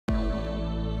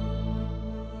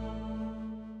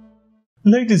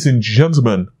Ladies and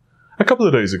gentlemen, a couple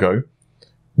of days ago,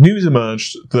 news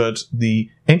emerged that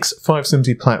the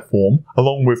X570 platform,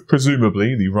 along with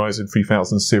presumably the Ryzen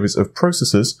 3000 series of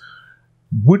processors,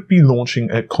 would be launching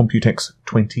at Computex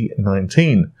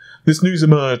 2019. This news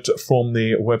emerged from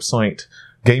the website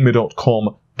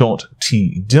gamer.com.tw,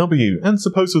 and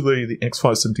supposedly the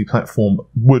X570 platform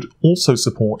would also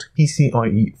support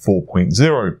PCIe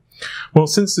 4.0. Well,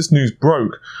 since this news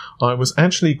broke, I was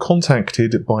actually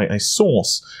contacted by a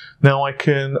source. Now, I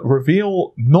can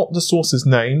reveal not the source's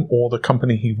name or the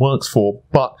company he works for,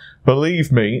 but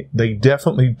believe me, they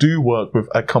definitely do work with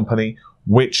a company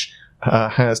which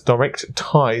has direct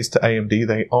ties to AMD.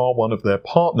 They are one of their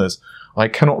partners. I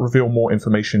cannot reveal more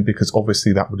information because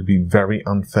obviously that would be very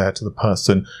unfair to the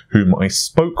person whom I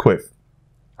spoke with.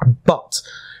 But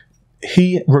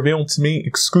he revealed to me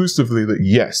exclusively that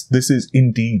yes, this is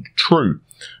indeed true.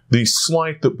 The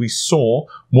slide that we saw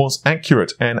was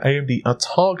accurate, and AMD are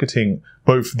targeting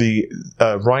both the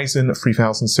Ryzen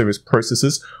 3000 series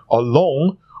processors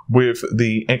along with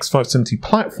the X570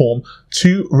 platform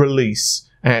to release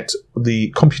at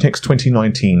the Computex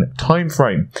 2019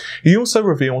 timeframe. He also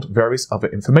revealed various other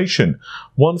information.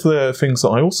 One of the things that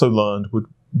I also learned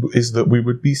is that we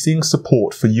would be seeing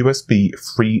support for USB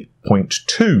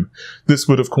 3.2. This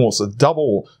would, of course,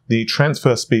 double the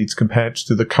transfer speeds compared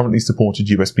to the currently supported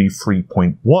USB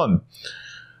 3.1,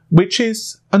 which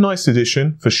is a nice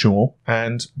addition for sure,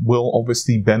 and will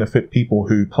obviously benefit people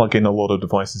who plug in a lot of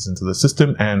devices into the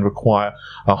system and require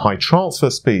high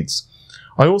transfer speeds.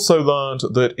 I also learned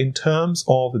that in terms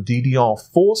of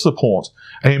DDR4 support,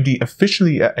 AMD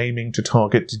officially are aiming to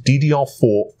target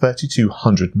DDR4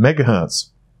 3200 MHz.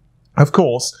 Of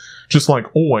course, just like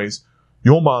always,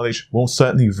 your mileage will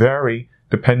certainly vary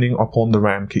depending upon the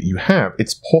RAM kit you have.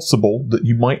 It's possible that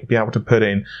you might be able to put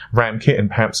in RAM kit and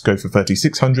perhaps go for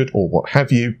 3600 or what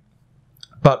have you,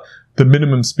 but the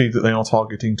minimum speed that they are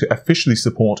targeting to officially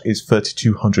support is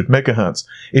 3200 MHz.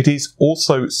 It is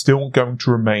also still going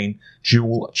to remain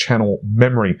dual channel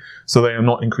memory, so they are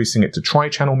not increasing it to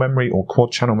tri-channel memory or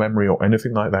quad channel memory or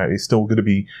anything like that. It's still going to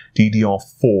be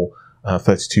DDR4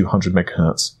 3200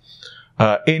 MHz.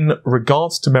 In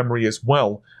regards to memory as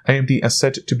well, AMD are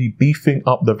said to be beefing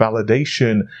up the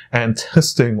validation and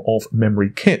testing of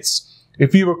memory kits.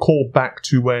 If you recall back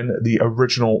to when the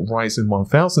original Ryzen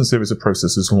 1000 series of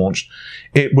processors launched,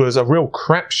 it was a real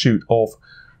crapshoot of,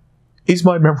 is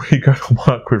my memory going to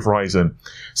work with Ryzen?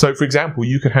 So, for example,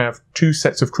 you could have two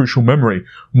sets of crucial memory.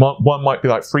 One might be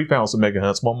like 3000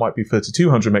 MHz, one might be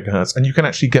 3200 MHz, and you can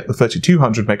actually get the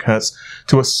 3200 MHz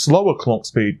to a slower clock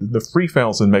speed than the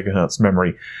 3000 MHz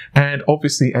memory. And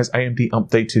obviously, as AMD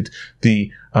updated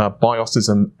the BIOSes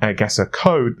and AGASA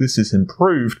code, this is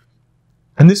improved.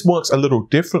 And this works a little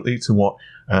differently to what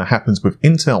happens with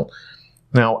Intel.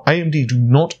 Now, AMD do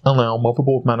not allow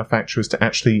motherboard manufacturers to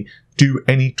actually do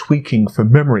any tweaking for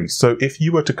memory. So if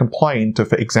you were to complain to,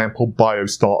 for example,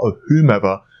 BioStar or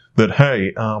whomever that,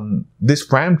 hey, this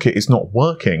RAM kit is not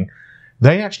working,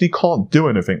 they actually can't do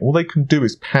anything. All they can do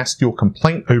is pass your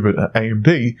complaint over to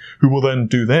AMD, who will then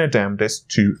do their damnedest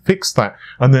to fix that,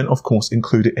 and then, of course,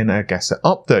 include it in a AGASA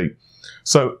update.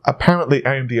 So apparently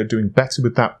AMD are doing better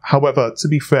with that. However, to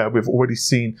be fair, we've already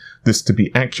seen this to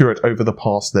be accurate over the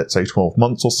past, let's say, 12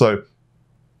 months or so.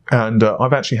 And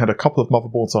I've actually had a couple of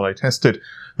motherboards that I tested.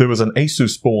 There was an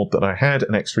Asus board that I had,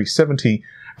 an X370,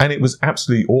 and it was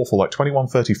absolutely awful. Like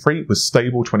 2133 was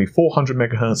stable, 2400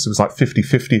 MHz, it was like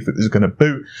 50-50 if it was going to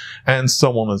boot, and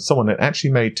so on and so on. It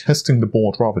actually made testing the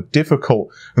board rather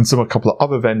difficult, and so a couple of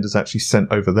other vendors actually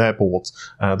sent over their boards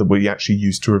that we actually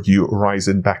used to review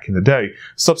Ryzen back in the day.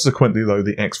 Subsequently, though,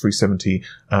 the X370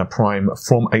 Prime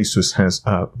from Asus has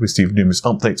received numerous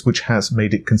updates, which has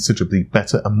made it considerably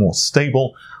better and more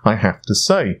stable, I have to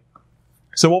say.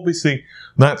 So obviously,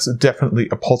 that's definitely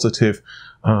a positive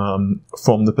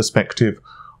from the perspective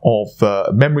of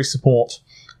memory support.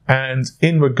 And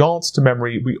in regards to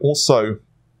memory, we also,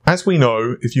 as we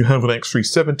know, if you have an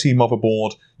X370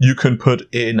 motherboard, you can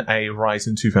put in a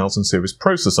Ryzen 2000 series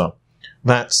processor.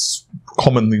 That's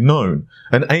commonly known.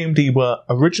 And AMD were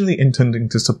originally intending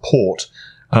to support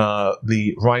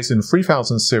the Ryzen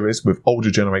 3000 series with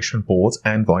older generation boards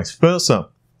and vice versa.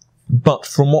 But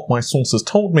from what my sources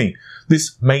told me,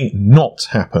 this may not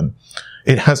happen.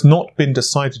 It has not been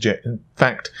decided yet. In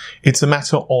fact, it's a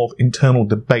matter of internal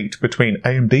debate between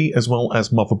AMD as well as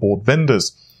motherboard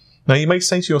vendors. Now, you may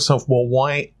say to yourself, well,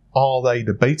 why are they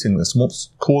debating this?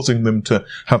 What's causing them to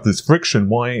have this friction?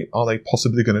 Why are they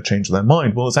possibly going to change their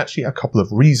mind? Well, there's actually a couple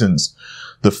of reasons.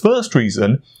 The first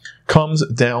reason comes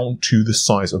down to the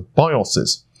size of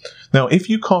BIOSes. Now, if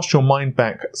you cast your mind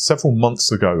back several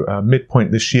months ago,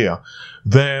 midpoint this year,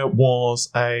 there was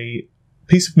a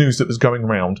piece of news that was going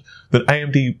around that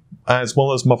AMD, as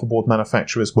well as motherboard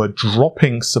manufacturers, were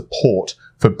dropping support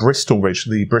for Bristol Ridge,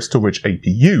 the Bristol Ridge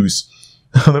APUs.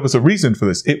 There was a reason for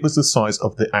this. It was the size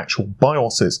of the actual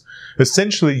BIOSes.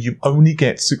 Essentially, you only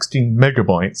get 16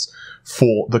 megabytes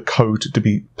for the code to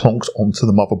be plonked onto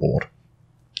the motherboard.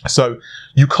 So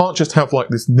you can't just have like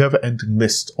this never-ending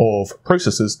list of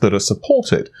processors that are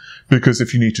supported, because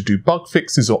if you need to do bug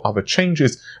fixes or other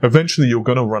changes, eventually you're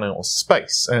going to run out of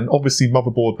space. And obviously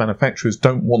motherboard manufacturers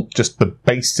don't want just the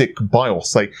basic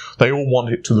BIOS. They all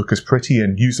want it to look as pretty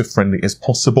and user-friendly as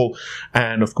possible.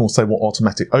 And of course they want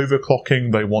automatic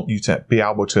overclocking. They want you to be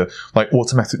able to like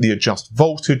automatically adjust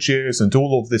voltages and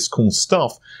all of this cool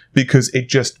stuff, because it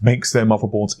just makes their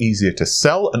motherboards easier to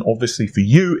sell. And obviously for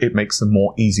you, it makes them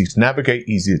more easy to navigate,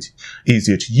 easier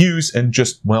to use, and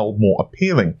just, well, more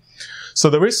appealing. So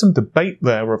there is some debate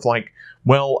there of like,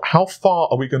 well, how far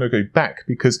are we going to go back?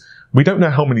 Because we don't know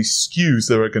how many SKUs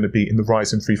there are going to be in the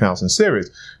Ryzen 3000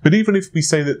 series. But even if we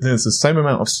say that there's the same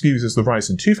amount of SKUs as the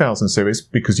Ryzen 2000 series,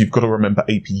 because you've got to remember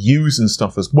APUs and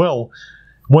stuff as well,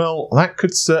 that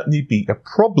could certainly be a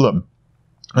problem.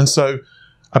 And so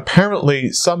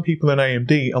apparently some people in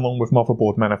AMD, along with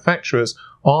motherboard manufacturers,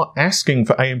 are asking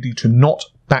for AMD to not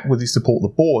backwardly support the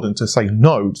board and to say,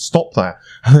 no, stop that.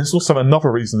 And there's also another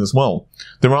reason as well.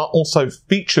 There are also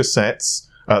feature sets,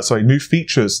 new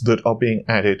features that are being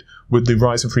added with the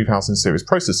Ryzen 3000 series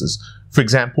processors. For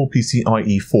example,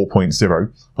 PCIe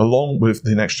 4.0, along with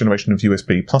the next generation of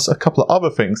USB, plus a couple of other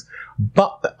things.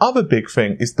 But the other big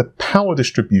thing is the power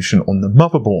distribution on the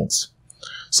motherboards.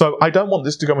 So I don't want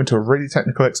this to go into a really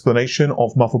technical explanation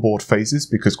of motherboard phases,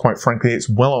 because quite frankly it's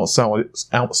well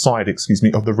outside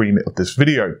of the remit of this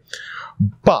video.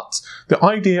 But the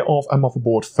idea of a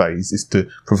motherboard phase is to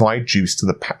provide juice to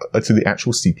the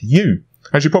actual CPU.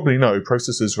 As you probably know,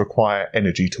 processors require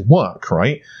energy to work,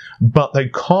 right? But they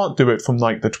can't do it from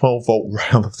like the 12-volt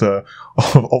rail of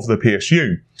the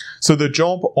PSU. So the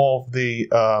job of the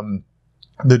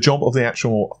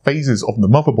actual phases of the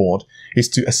motherboard is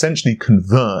to essentially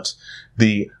convert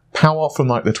the power from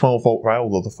like the 12-volt rail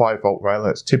or the 5-volt rail,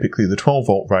 that's typically the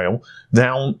 12-volt rail,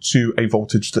 down to a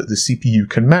voltage that the CPU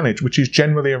can manage, which is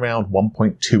generally around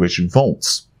 1.2-ish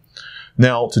volts.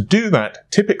 Now, to do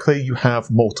that, typically you have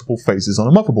multiple phases on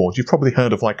a motherboard. You've probably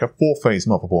heard of like a 4-phase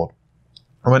motherboard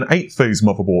or an 8-phase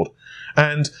motherboard.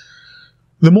 And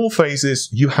the more phases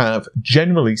you have,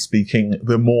 generally speaking,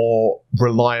 the more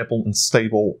reliable and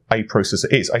stable a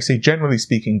processor is. I say generally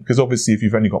speaking because obviously if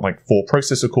you've only got like 4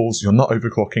 processor cores, you're not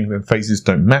overclocking, then phases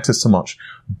don't matter so much.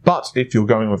 But if you're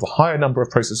going with a higher number of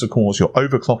processor cores, you're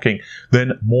overclocking,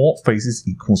 then more phases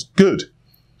equals good.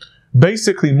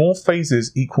 Basically, more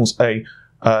phases equals a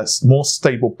more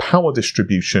stable power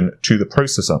distribution to the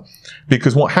processor,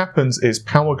 because what happens is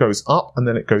power goes up and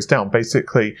then it goes down.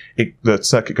 Basically, the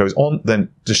circuit goes on, then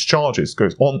discharges,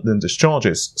 goes on, then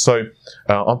discharges. So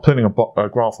I'm putting a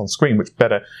graph on screen which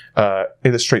better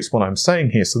illustrates what I'm saying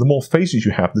here. So the more phases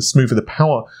you have, the smoother the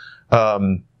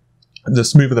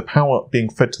power being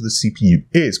fed to the CPU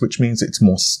is, which means it's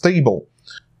more stable.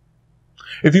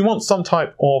 If you want some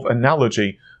type of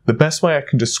analogy, the best way I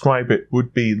can describe it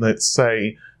would be, let's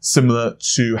say, similar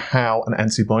to how an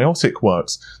antibiotic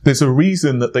works. There's a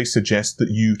reason that they suggest that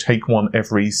you take one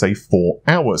every, say, 4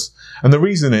 hours. And the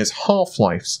reason is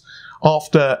half-lives.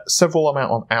 After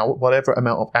whatever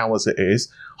amount of hours it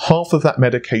is, half of that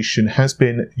medication has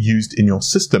been used in your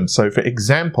system. So, for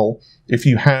example, if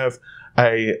you have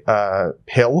a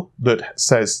pill that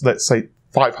says, let's say,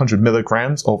 500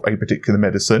 milligrams of a particular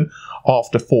medicine,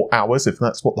 after 4 hours, if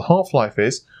that's what the half-life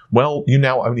is, well, you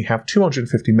now only have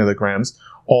 250 milligrams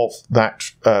of that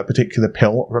particular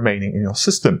pill remaining in your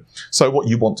system. So what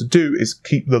you want to do is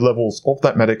keep the levels of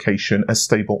that medication as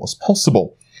stable as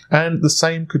possible. And the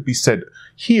same could be said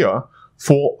here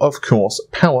for, of course,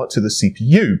 power to the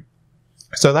CPU.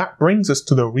 So that brings us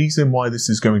to the reason why this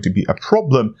is going to be a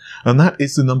problem, and that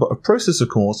is the number of processor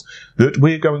cores that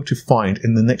we're going to find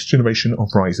in the next generation of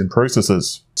Ryzen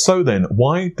processors. So then,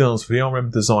 why does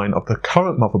VRM design of the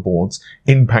current motherboards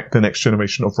impact the next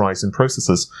generation of Ryzen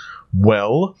processors?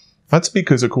 Well, that's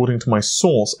because according to my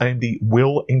source, AMD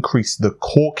will increase the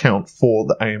core count for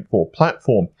the AM4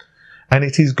 platform, and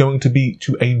it is going to be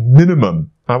to a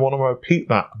minimum, I want to repeat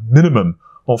that, minimum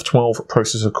of 12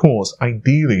 processor cores.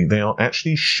 Ideally, they are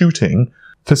actually shooting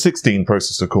for 16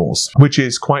 processor cores, which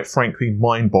is quite frankly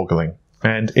mind-boggling.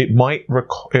 And it might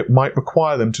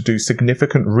require them to do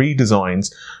significant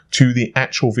redesigns to the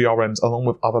actual VRMs along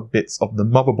with other bits of the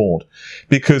motherboard.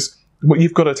 Because what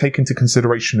you've got to take into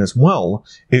consideration as well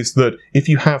is that if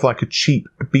you have like a cheap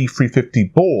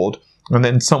B350 board, and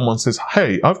then someone says,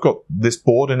 hey, I've got this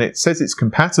board and it says it's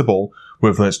compatible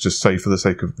with, let's just say for the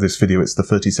sake of this video, it's the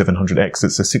 3700X,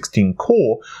 it's a 16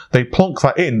 core, they plonk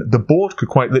that in, the board could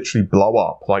quite literally blow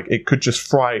up. Like, it could just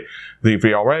fry the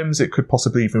VRMs, it could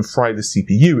possibly even fry the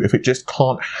CPU if it just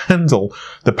can't handle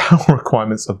the power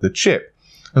requirements of the chip.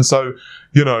 And so,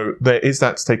 you know, there is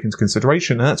that to take into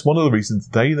consideration, and that's one of the reasons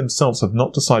they themselves have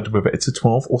not decided whether it's a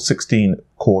 12 or 16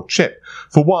 core chip.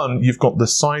 For one, you've got the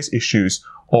size issues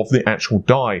of the actual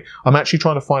die. I'm actually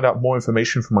trying to find out more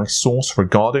information from my source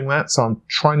regarding that, so I'm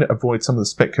trying to avoid some of the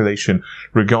speculation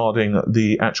regarding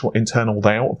the actual internal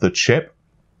layout of the chip.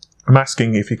 I'm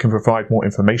asking if you can provide more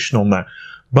information on that.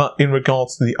 But in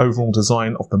regards to the overall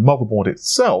design of the motherboard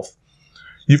itself,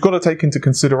 you've got to take into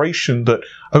consideration that,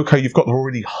 okay, you've got the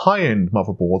already high-end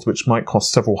motherboards, which might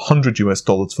cost several $100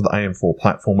 for the AM4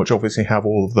 platform, which obviously have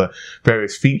all of the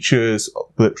various features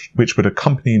which would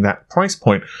accompany that price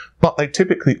point, but they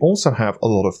typically also have a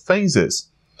lot of phases.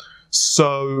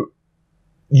 So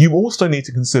you also need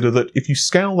to consider that if you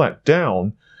scale that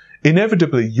down,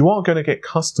 inevitably you are going to get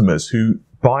customers who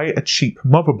buy a cheap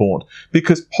motherboard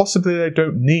because possibly they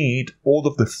don't need all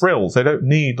of the frills. They don't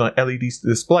need like LED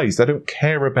displays. They don't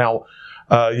care about,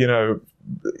 you know,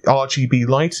 RGB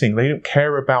lighting. They don't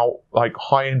care about like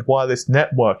high-end wireless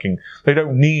networking. They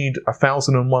don't need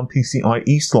 1001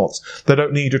 PCIe slots. They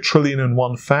don't need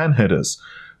 1,000,001 fan headers.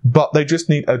 But they just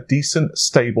need a decent,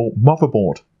 stable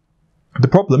motherboard. The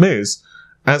problem is,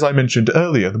 as I mentioned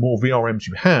earlier, the more VRMs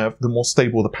you have, the more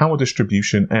stable the power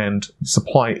distribution and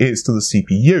supply is to the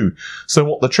CPU. So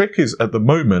what the trick is at the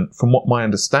moment, from what my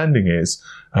understanding is,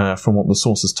 from what the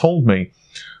sources told me,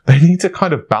 they need to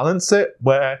kind of balance it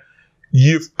where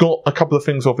you've got a couple of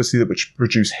things obviously that which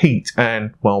produce heat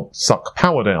and, well, suck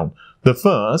power down. The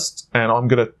first, and I'm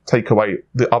going to take away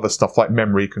the other stuff like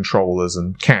memory controllers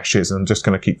and caches, and I'm just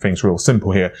going to keep things real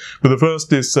simple here. But the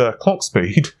first is clock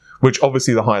speed, which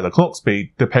obviously the higher the clock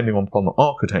speed, depending upon the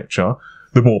architecture,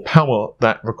 the more power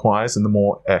that requires and the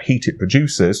more heat it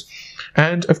produces.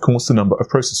 And of course the number of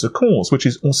processor cores, which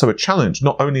is also a challenge,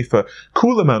 not only for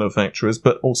cooler manufacturers,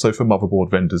 but also for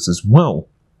motherboard vendors as well.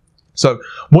 So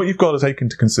what you've got to take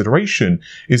into consideration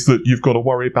is that you've got to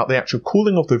worry about the actual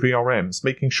cooling of the VRMs,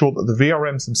 making sure that the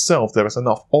VRMs themselves, there is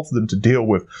enough of them to deal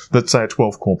with, let's say, a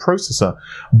 12-core processor.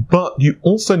 But you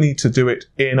also need to do it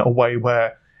in a way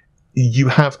where you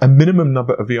have a minimum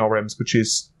number of VRMs, which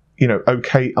is, you know,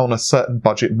 okay on a certain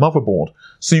budget motherboard.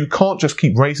 So you can't just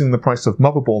keep raising the price of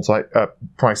motherboards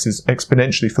prices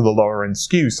exponentially for the lower end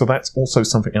SKUs. So that's also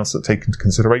something else to take into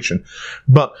consideration.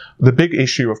 But the big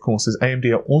issue, of course, is AMD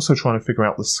are also trying to figure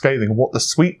out the scaling, what the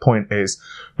sweet point is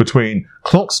between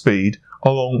clock speed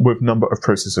along with number of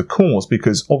processor cores,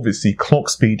 because obviously clock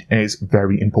speed is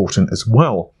very important as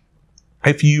well.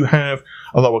 If you have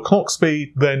a lower clock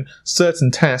speed, then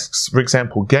certain tasks, for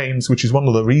example games, which is one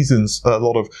of the reasons a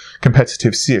lot of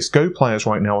competitive CSGO players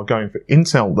right now are going for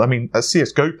Intel. I mean, a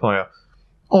CSGO player,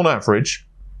 on average,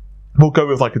 will go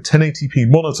with like a 1080p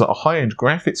monitor, a high-end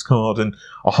graphics card, and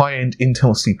a high-end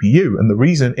Intel CPU. And the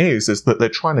reason is that they're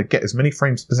trying to get as many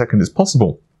frames per second as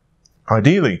possible.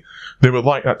 Ideally, they would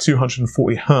like that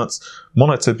 240 Hz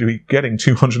monitor to be getting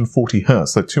 240 Hz,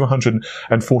 so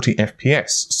 240 FPS,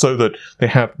 so that they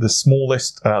have the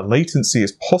smallest latency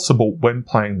as possible when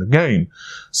playing the game.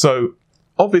 So,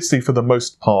 obviously, for the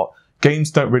most part,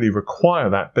 games don't really require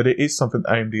that, but it is something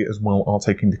that AMD as well are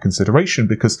taking into consideration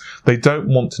because they don't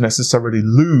want to necessarily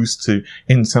lose to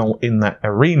Intel in that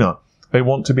arena. They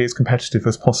want to be as competitive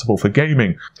as possible for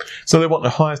gaming. So they want the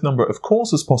highest number of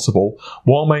cores as possible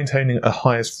while maintaining a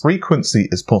highest frequency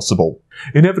as possible.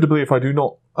 Inevitably, if I do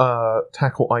not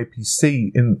tackle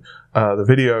IPC in the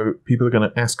video, people are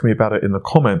going to ask me about it in the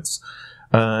comments.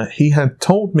 He had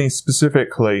told me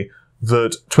specifically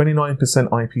that 29%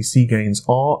 IPC gains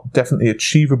are definitely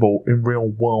achievable in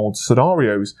real-world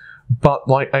scenarios, but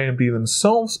like AMD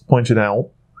themselves pointed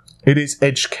out, it is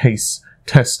edge case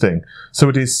testing, so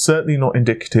it is certainly not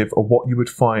indicative of what you would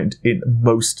find in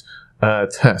most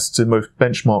tests, in most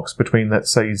benchmarks between,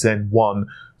 let's say, Zen 1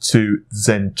 to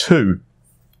Zen 2.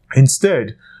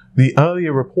 Instead, the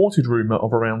earlier reported rumour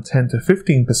of around 10 to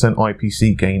 15%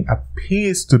 IPC gain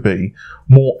appears to be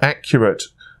more accurate.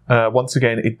 Once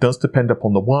again, it does depend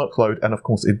upon the workload, and of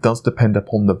course it does depend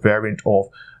upon the variant of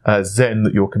Zen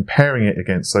that you're comparing it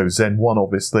against. So Zen 1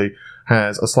 obviously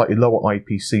has a slightly lower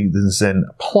IPC than Zen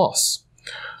Plus.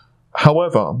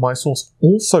 However, my source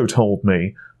also told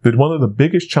me that one of the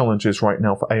biggest challenges right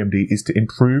now for AMD is to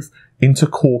improve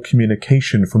inter-core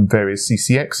communication from various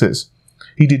CCXs.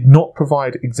 he did not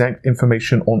provide exact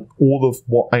information on all of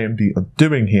what AMD are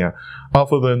doing here,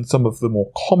 other than some of the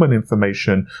more common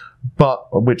information, but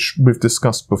which we've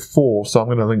discussed before, so I'm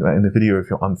going to link that in the video if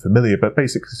you're unfamiliar, but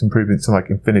basically it's improvements to like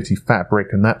Infinity Fabric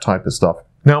and that type of stuff.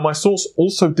 Now, my source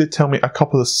also did tell me a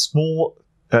couple of small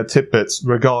tidbits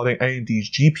regarding AMD's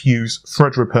GPUs,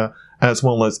 Threadripper, as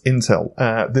well as Intel.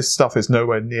 This stuff is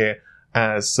nowhere near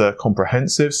as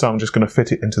comprehensive, so I'm just going to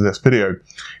fit it into this video.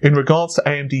 In regards to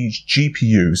AMD's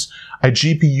GPUs, a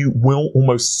GPU will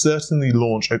almost certainly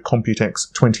launch at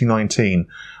Computex 2019.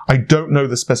 I don't know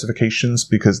the specifications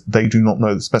because they do not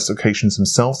know the specifications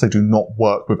themselves. They do not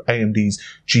work with AMD's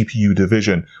GPU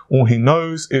division. All he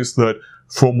knows is that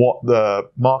from what the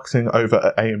marketing over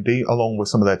at AMD, along with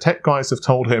some of their tech guys, have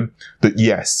told him, that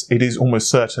yes, it is almost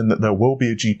certain that there will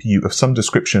be a GPU of some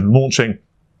description launching.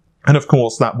 And of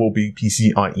course, that will be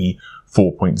PCIe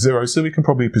 4.0, so we can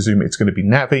probably presume it's going to be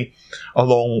Navi,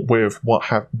 along with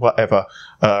whatever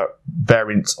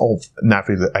variants of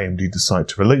Navi that AMD decide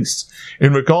to release.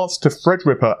 In regards to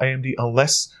Threadripper, AMD are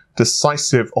less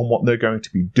decisive on what they're going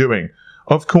to be doing.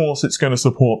 Of course, it's going to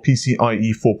support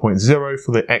PCIe 4.0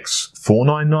 for the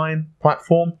X499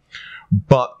 platform,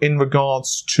 but in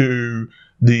regards to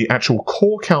the actual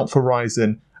core count for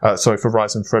Ryzen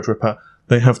Threadripper,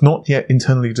 they have not yet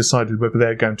internally decided whether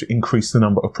they're going to increase the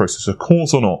number of processor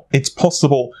cores or not. It's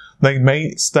possible they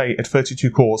may stay at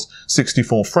 32 cores,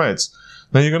 64 threads.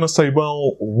 Now you're going to say,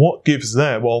 well, what gives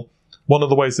there? Well, one of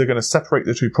the ways they're going to separate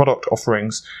the two product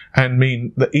offerings and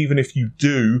mean that even if you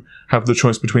do have the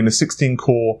choice between a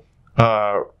 16-core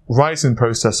Ryzen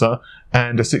processor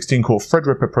and a 16-core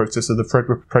Threadripper processor, the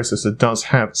Threadripper processor does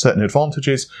have certain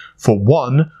advantages. For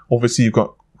one, obviously you've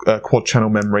got quad-channel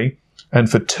memory, and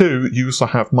for two, you also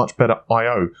have much better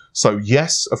I/O. So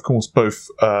yes, of course, both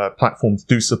platforms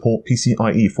do support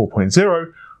PCIe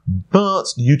 4.0, but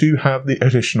you do have the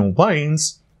additional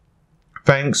lanes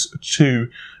thanks to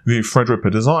the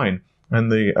Threadripper design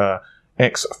and the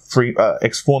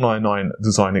X499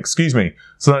 design, excuse me.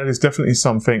 So that is definitely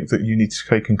something that you need to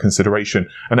take in consideration.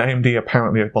 And AMD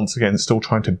apparently, once again, is still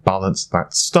trying to balance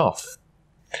that stuff.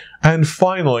 And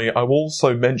finally, I will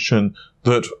also mention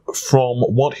that from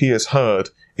what he has heard,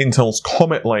 Intel's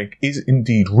Comet Lake is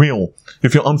indeed real.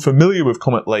 If you're unfamiliar with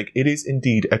Comet Lake, it is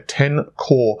indeed a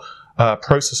 10-core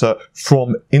processor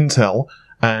from Intel,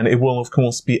 and it will of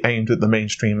course be aimed at the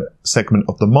mainstream segment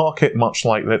of the market, much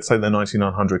like, let's say, the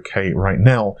 9900K right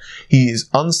now. He is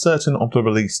uncertain of the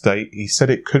release date. He said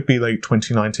it could be late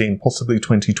 2019, possibly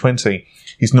 2020.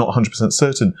 He's not 100%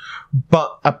 certain.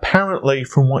 But apparently,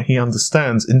 from what he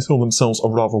understands, Intel themselves are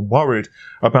rather worried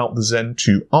about the Zen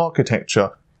 2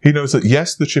 architecture. He knows that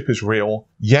yes, the chip is real,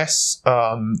 yes,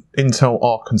 Intel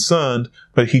are concerned,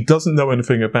 but he doesn't know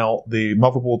anything about the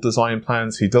motherboard design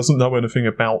plans, he doesn't know anything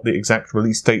about the exact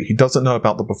release date, he doesn't know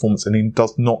about the performance, and he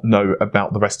does not know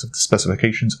about the rest of the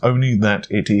specifications, only that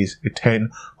it is a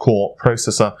 10-core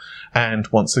processor, and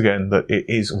once again, that it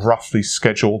is roughly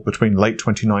scheduled between late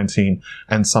 2019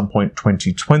 and some point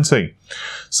 2020.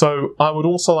 So I would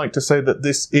also like to say that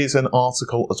this is an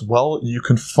article as well. You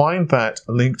can find that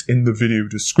linked in the video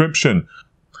description.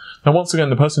 Now, once again,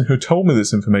 the person who told me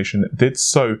this information did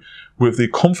so with the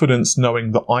confidence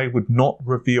knowing that I would not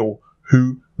reveal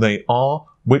who they are,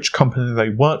 which company they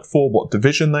work for, what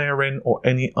division they are in, or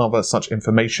any other such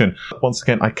information. Once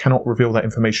again, I cannot reveal that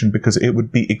information because it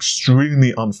would be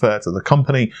extremely unfair to the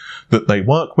company that they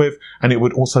work with, and it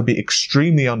would also be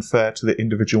extremely unfair to the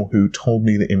individual who told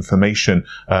me the information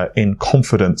in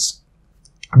confidence.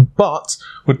 But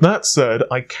with that said,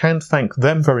 I can thank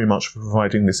them very much for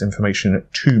providing this information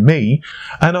to me.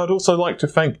 And I'd also like to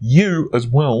thank you as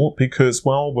well, because,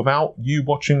 well, without you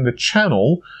watching the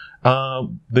channel,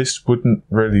 this wouldn't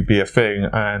really be a thing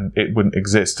and it wouldn't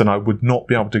exist, and I would not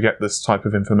be able to get this type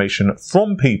of information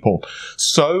from people.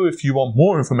 So if you want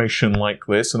more information like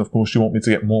this, and of course you want me to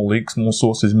get more leaks, more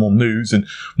sources, more news, and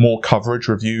more coverage,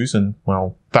 reviews, and,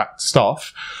 well, that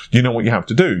stuff, you know what you have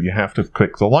to do. You have to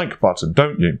click the like button,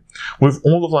 don't you? With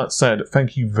all of that said,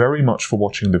 thank you very much for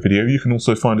watching the video. You can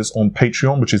also find us on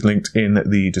Patreon, which is linked in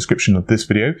the description of this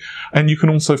video. And you can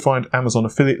also find Amazon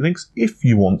affiliate links if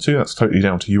you want to. That's totally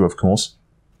down to you, of course.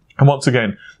 And once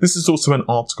again, this is also an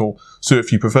article, so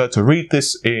if you prefer to read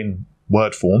this in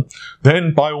word form,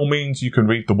 then by all means you can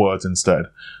read the words instead.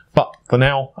 But for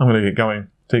now, I'm going to get going.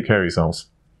 Take care of yourselves.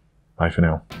 Bye for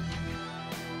now.